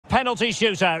penalty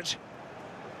shootout.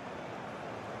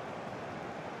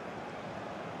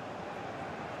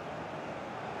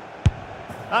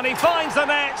 And he finds the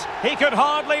net. He could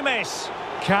hardly miss.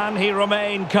 Can he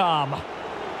remain calm?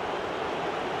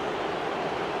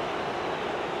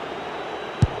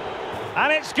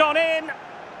 And it's gone in.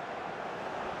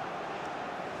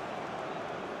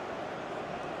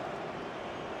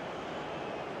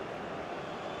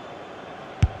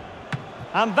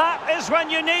 And that is when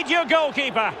you need your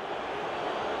goalkeeper.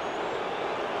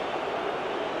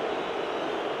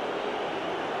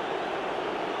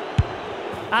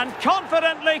 And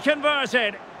confidently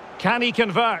converted. Can he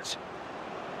convert?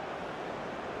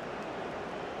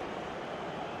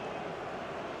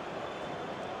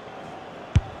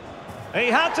 He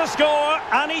had to score,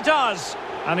 and he does.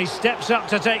 And he steps up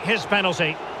to take his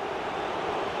penalty.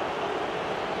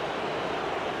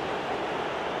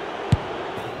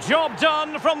 Job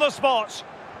done from the spot.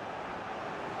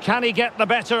 Can he get the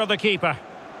better of the keeper?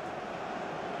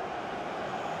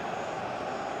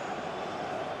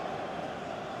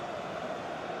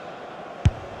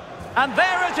 And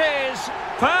there it is,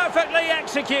 perfectly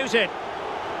executed.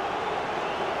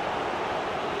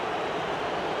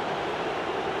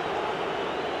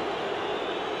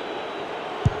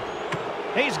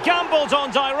 He's gambled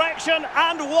on direction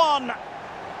and won.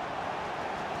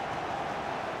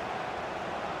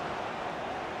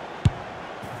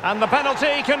 And the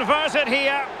penalty converted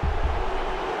here.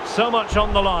 So much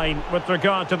on the line with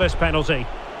regard to this penalty.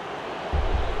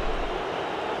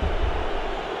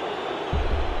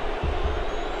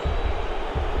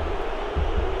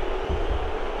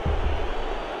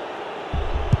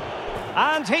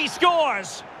 And he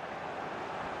scores!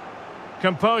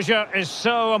 Composure is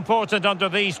so important under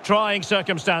these trying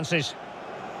circumstances.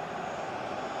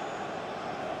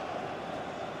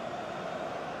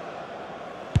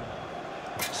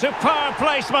 Superb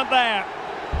placement there.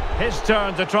 His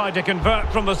turn to try to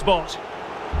convert from the spot.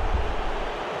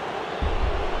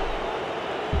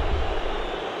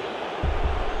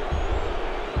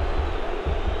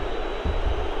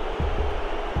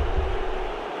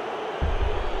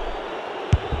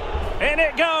 In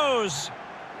it goes.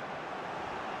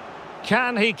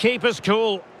 Can he keep us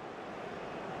cool?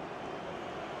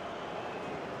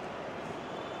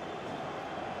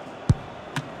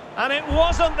 And it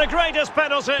wasn't the greatest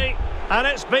penalty, and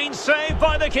it's been saved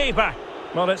by the keeper.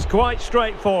 Well, it's quite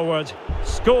straightforward.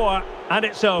 Score, and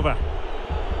it's over.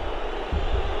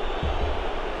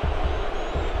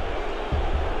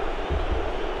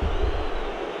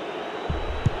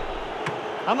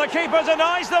 And the keeper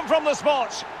denies them from the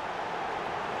spot.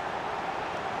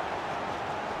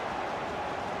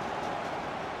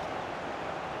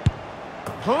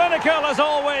 Clinical as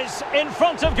always, in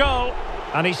front of goal.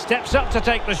 And he steps up to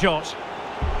take the shot.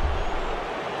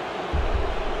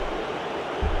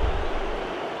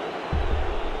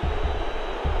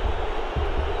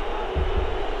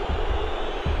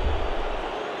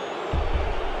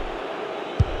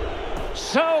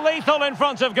 So lethal in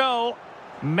front of goal.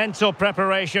 Mental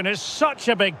preparation is such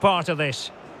a big part of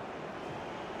this.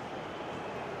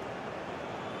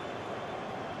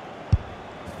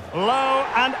 Low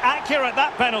and accurate,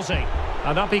 that penalty.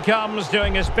 And up he comes,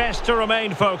 doing his best to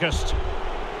remain focused.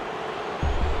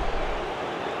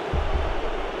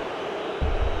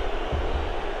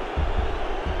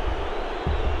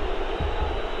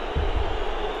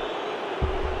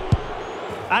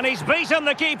 And he's beaten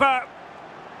the keeper.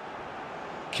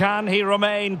 Can he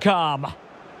remain calm?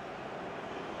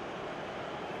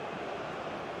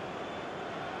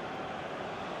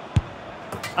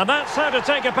 And that's how to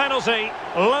take a penalty.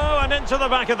 Low and into the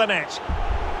back of the net.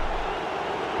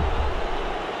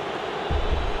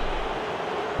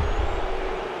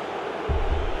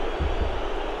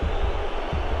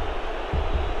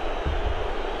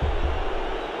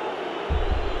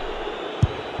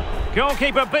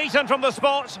 Goalkeeper beaten from the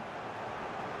spot.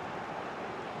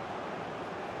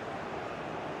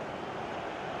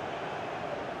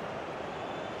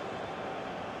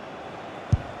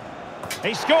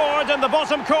 He scored in the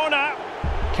bottom corner.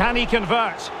 Can he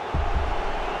convert?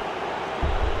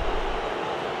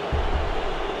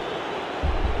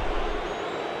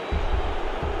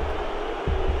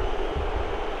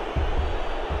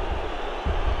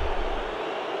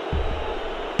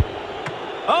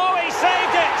 Oh, he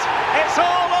saved it! It's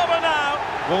all over now.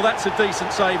 Well, that's a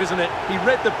decent save, isn't it? He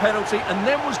read the penalty and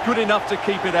then was good enough to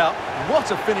keep it out.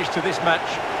 What a finish to this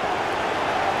match.